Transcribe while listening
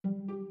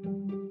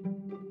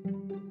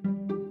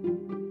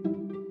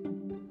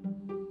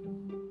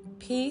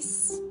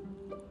peace,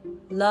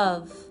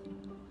 love,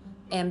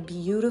 and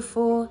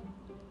beautiful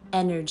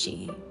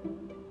energy.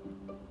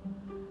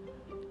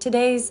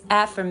 Today's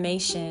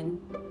affirmation: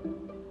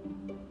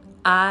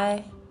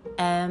 I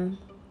am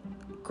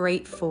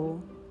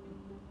grateful.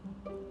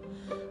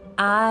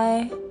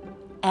 I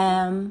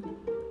am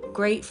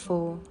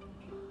grateful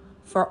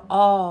for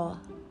all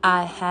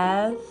I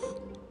have,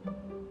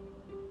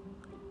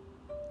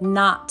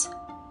 not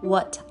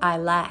what I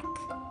lack.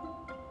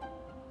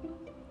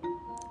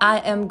 I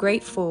am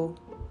grateful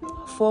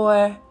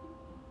for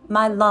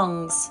my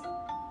lungs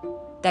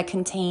that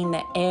contain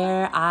the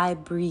air I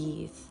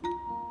breathe.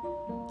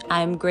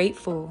 I am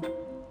grateful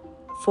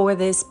for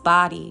this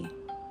body,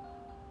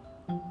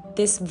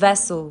 this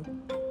vessel.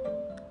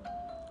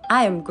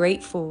 I am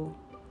grateful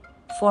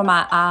for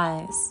my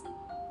eyes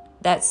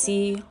that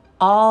see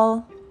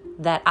all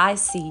that I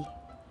see.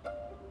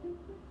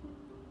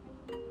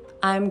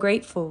 I am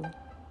grateful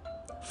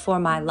for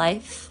my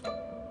life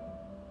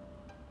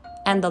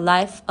and the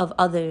life of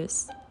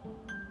others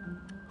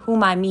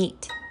whom I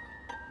meet.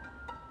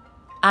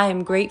 I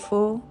am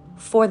grateful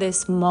for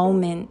this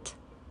moment.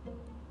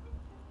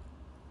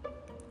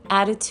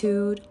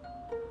 Attitude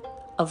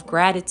of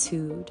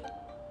gratitude.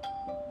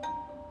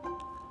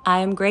 I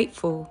am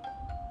grateful.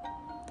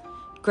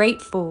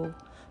 Grateful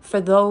for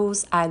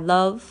those I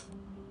love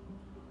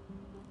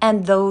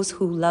and those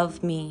who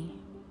love me.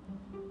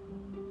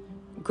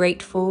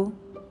 Grateful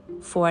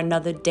for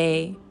another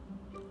day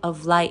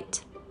of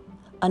light,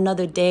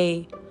 another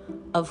day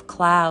of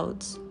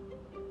clouds,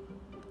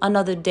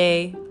 another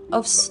day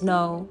of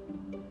snow.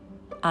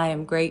 I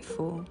am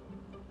grateful.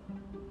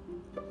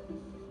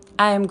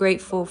 I am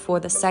grateful for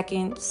the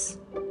seconds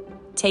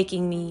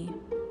taking me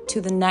to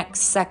the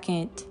next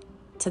second,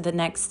 to the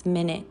next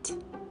minute.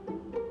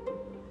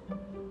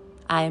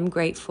 I am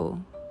grateful.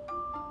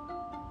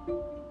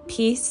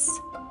 Peace,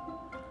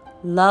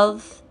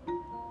 love,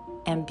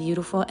 and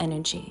beautiful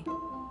energy.